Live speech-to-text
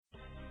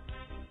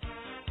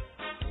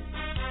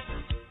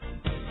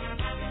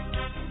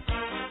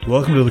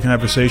Welcome to the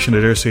conversation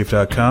at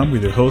airsafe.com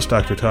with your host,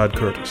 Dr. Todd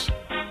Curtis.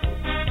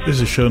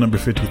 This is show number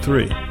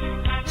 53,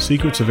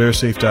 Secrets of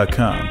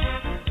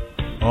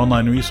airsafe.com,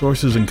 online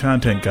resources and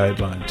content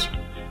guidelines.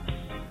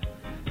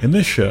 In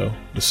this show,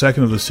 the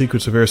second of the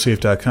Secrets of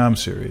airsafe.com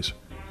series,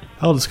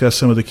 I'll discuss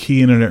some of the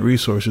key internet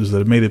resources that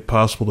have made it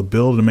possible to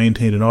build and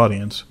maintain an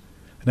audience,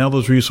 and how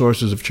those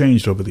resources have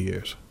changed over the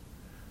years.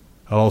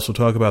 I'll also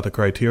talk about the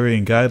criteria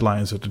and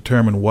guidelines that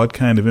determine what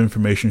kind of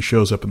information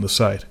shows up in the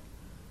site.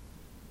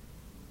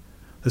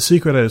 The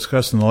secret I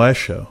discussed in the last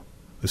show,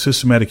 the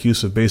systematic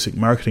use of basic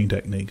marketing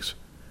techniques,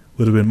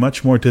 would have been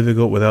much more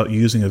difficult without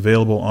using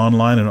available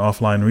online and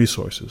offline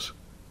resources.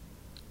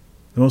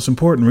 The most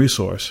important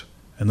resource,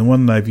 and the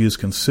one that I've used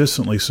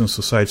consistently since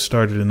the site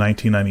started in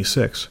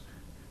 1996,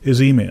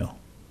 is email.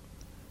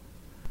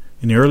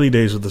 In the early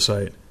days of the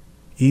site,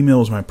 email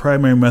was my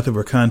primary method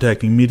for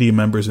contacting media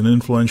members and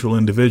influential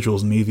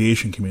individuals in the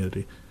aviation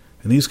community,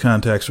 and these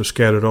contacts were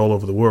scattered all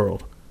over the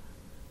world.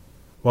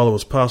 While it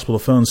was possible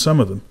to phone some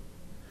of them,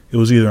 it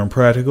was either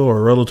impractical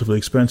or relatively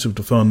expensive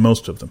to phone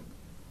most of them.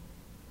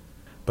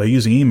 By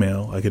using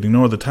email, I could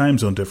ignore the time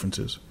zone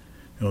differences,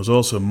 and it was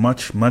also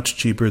much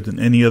cheaper than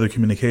any other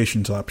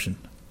communications option.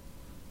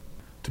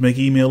 To make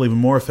email even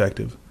more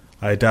effective,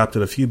 I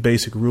adopted a few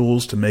basic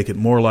rules to make it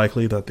more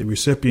likely that the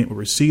recipient will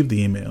receive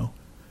the email,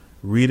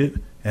 read it,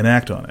 and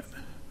act on it.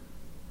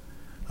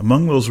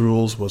 Among those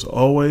rules was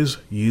always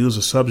use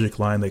a subject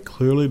line that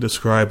clearly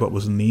described what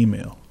was in the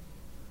email.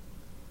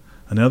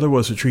 Another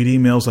was to treat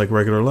emails like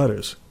regular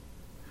letters,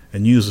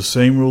 and use the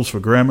same rules for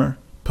grammar,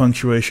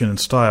 punctuation, and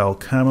style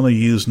commonly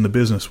used in the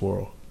business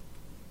world.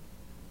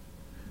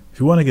 If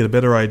you want to get a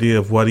better idea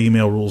of what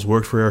email rules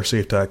work for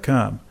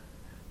airsafe.com,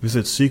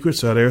 visit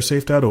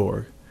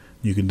secrets.airsafe.org.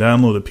 You can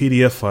download a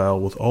PDF file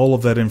with all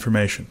of that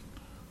information.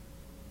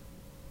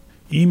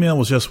 Email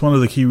was just one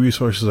of the key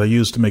resources I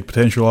used to make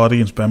potential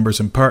audience members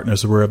and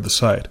partners aware of the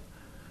site.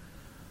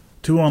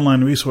 Two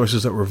online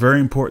resources that were very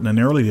important in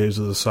the early days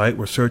of the site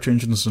were search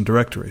engines and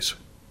directories.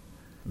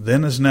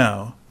 Then as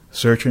now,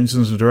 search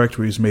engines and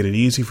directories made it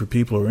easy for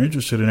people who are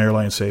interested in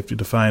airline safety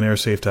to find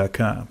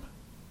airsafe.com.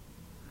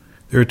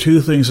 There are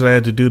two things that I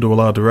had to do to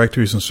allow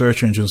directories and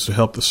search engines to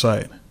help the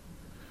site.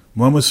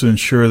 One was to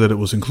ensure that it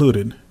was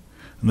included,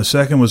 and the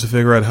second was to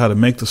figure out how to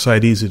make the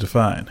site easy to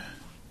find.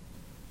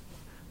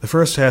 The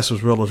first task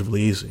was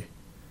relatively easy.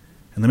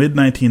 In the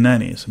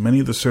mid-1990s, many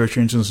of the search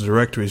engines and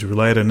directories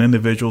relied on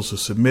individuals to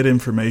submit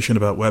information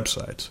about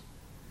websites.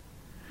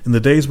 In the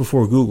days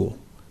before Google,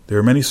 there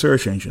were many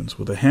search engines,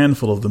 with a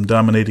handful of them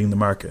dominating the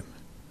market.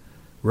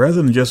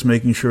 Rather than just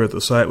making sure that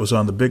the site was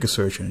on the biggest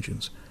search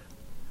engines,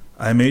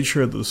 I made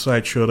sure that the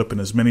site showed up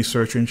in as many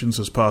search engines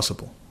as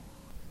possible.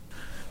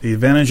 The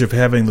advantage of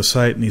having the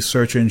site in these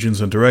search engines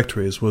and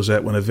directories was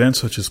that when events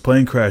such as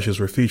plane crashes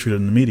were featured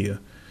in the media,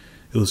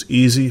 it was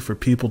easy for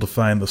people to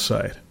find the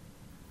site.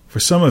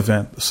 For some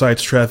event, the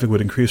site's traffic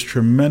would increase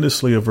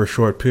tremendously over a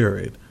short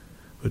period,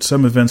 with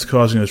some events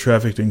causing the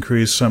traffic to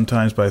increase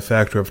sometimes by a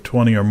factor of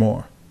 20 or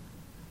more.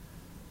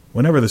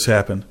 Whenever this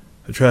happened,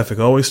 the traffic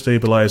always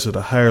stabilized at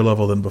a higher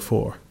level than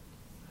before.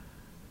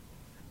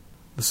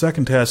 The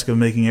second task of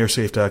making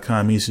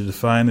airsafe.com easy to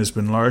find has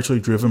been largely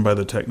driven by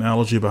the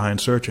technology behind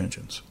search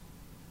engines.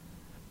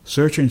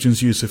 Search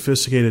engines use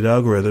sophisticated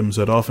algorithms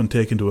that often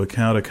take into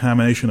account a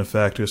combination of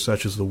factors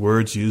such as the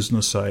words used in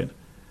the site,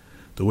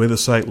 the way the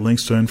site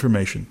links to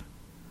information,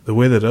 the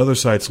way that other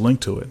sites link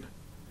to it,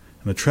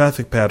 and the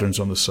traffic patterns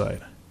on the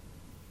site.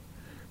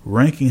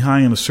 Ranking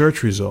high in a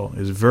search result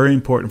is very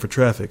important for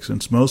traffic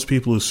since most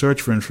people who search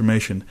for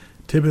information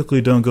typically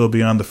don't go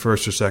beyond the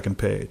first or second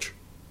page.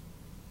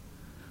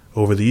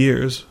 Over the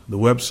years, the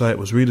website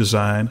was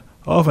redesigned,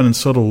 often in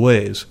subtle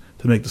ways,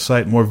 to make the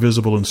site more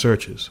visible in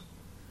searches.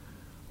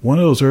 One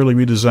of those early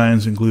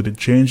redesigns included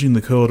changing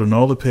the code on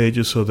all the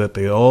pages so that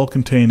they all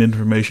contained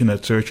information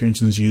that search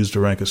engines use to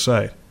rank a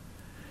site,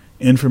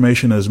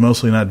 information that is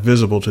mostly not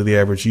visible to the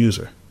average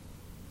user.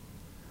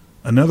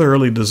 Another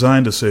early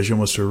design decision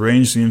was to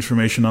arrange the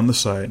information on the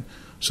site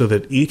so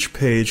that each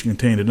page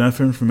contained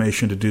enough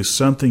information to do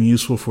something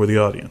useful for the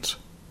audience.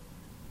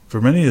 For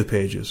many of the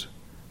pages,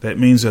 that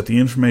means that the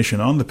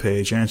information on the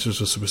page answers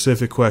a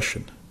specific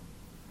question.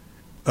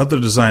 Other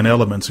design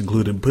elements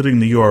included putting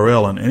the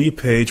URL on any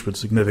page with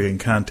significant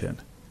content.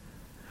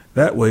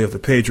 That way, if the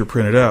page were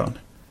printed out,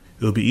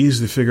 it would be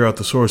easy to figure out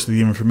the source of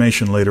the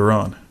information later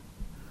on.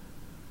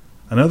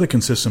 Another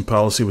consistent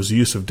policy was the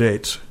use of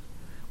dates.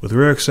 With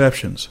rare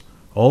exceptions,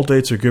 all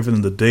dates are given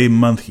in the day,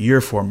 month,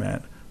 year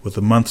format, with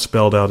the month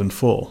spelled out in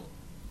full.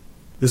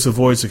 This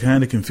avoids the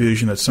kind of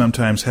confusion that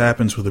sometimes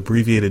happens with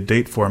abbreviated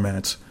date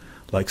formats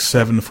like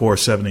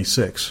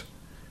 7476,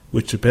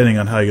 which depending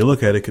on how you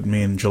look at it could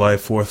mean July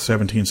 4th,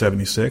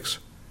 1776,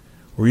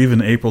 or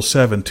even April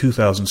 7,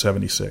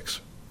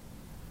 2076.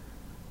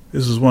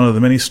 This is one of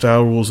the many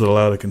style rules that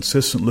allowed a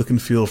consistent look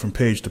and feel from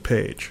page to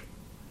page.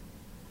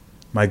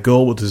 My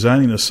goal with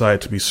designing the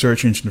site to be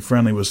search engine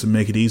friendly was to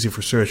make it easy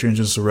for search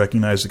engines to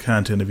recognize the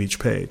content of each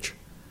page.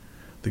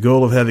 The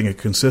goal of having a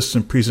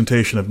consistent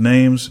presentation of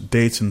names,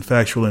 dates, and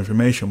factual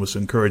information was to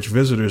encourage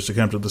visitors to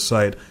come to the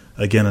site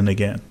again and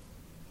again.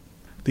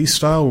 These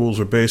style rules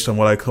are based on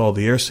what I call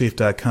the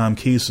airsafe.com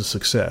keys to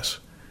success,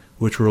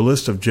 which were a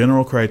list of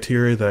general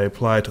criteria that I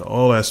apply to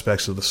all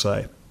aspects of the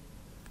site.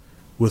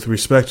 With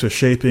respect to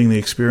shaping the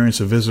experience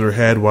a visitor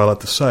had while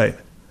at the site,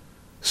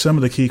 some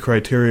of the key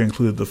criteria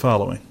included the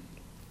following.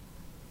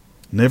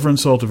 Never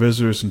insult a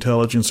visitor's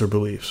intelligence or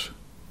beliefs.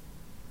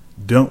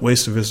 Don't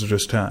waste a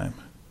visitor's time.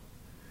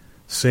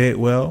 Say it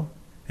well,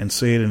 and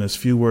say it in as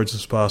few words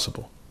as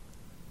possible.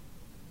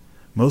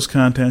 Most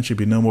content should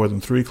be no more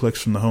than 3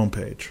 clicks from the home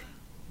page.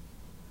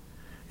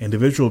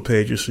 Individual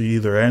pages should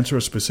either answer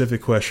a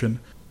specific question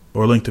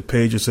or link to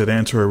pages that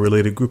answer a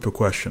related group of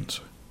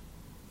questions.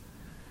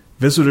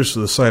 Visitors to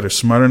the site are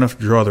smart enough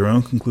to draw their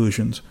own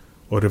conclusions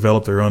or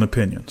develop their own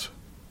opinions.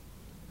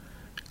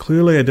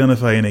 Clearly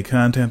identify any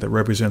content that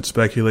represents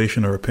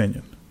speculation or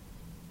opinion.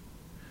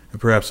 And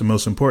perhaps the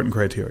most important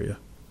criteria,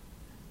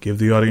 give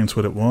the audience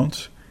what it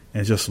wants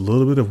and just a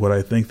little bit of what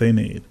I think they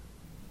need.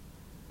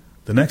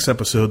 The next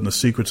episode in the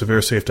Secrets of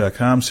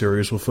airsafe.com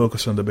series will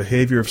focus on the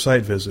behavior of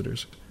site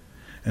visitors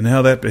and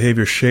how that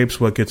behavior shapes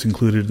what gets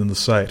included in the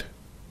site.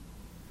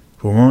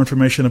 For more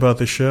information about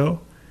this show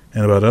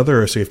and about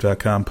other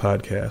airsafe.com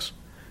podcasts,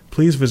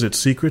 please visit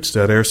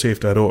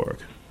secrets.airsafe.org.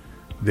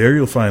 There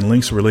you'll find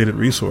links to related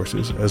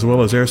resources as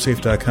well as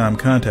airsafe.com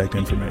contact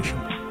information.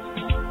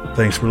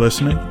 Thanks for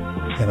listening,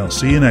 and I'll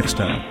see you next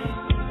time.